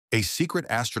A secret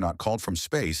astronaut called from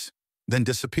space, then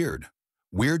disappeared.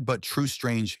 Weird but true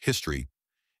strange history,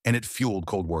 and it fueled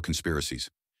Cold War conspiracies.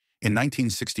 In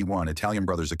 1961, Italian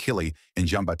brothers Achille and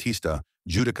Gian Battista,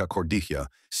 Judica-Cordiglia,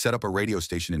 set up a radio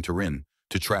station in Turin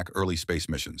to track early space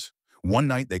missions. One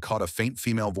night, they caught a faint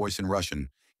female voice in Russian,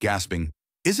 gasping,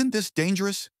 "Isn't this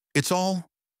dangerous? It's all..."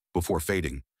 Before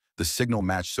fading, the signal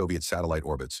matched Soviet satellite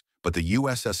orbits, but the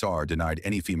USSR denied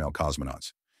any female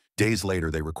cosmonauts. Days later,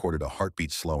 they recorded a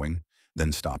heartbeat slowing,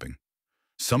 then stopping.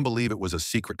 Some believe it was a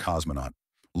secret cosmonaut,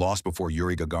 lost before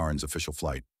Yuri Gagarin's official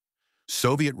flight.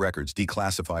 Soviet records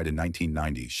declassified in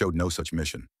 1990 showed no such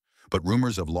mission, but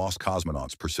rumors of lost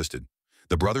cosmonauts persisted.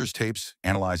 The brothers' tapes,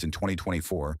 analyzed in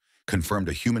 2024, confirmed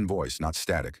a human voice, not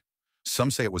static.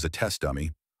 Some say it was a test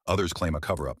dummy, others claim a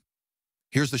cover-up.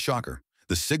 Here's the shocker.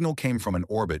 The signal came from an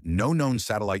orbit no known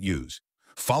satellite used.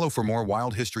 Follow for more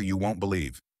wild history you won't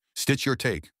believe. Stitch your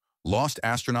take. Lost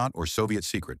astronaut or Soviet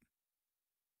secret?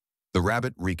 The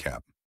Rabbit Recap.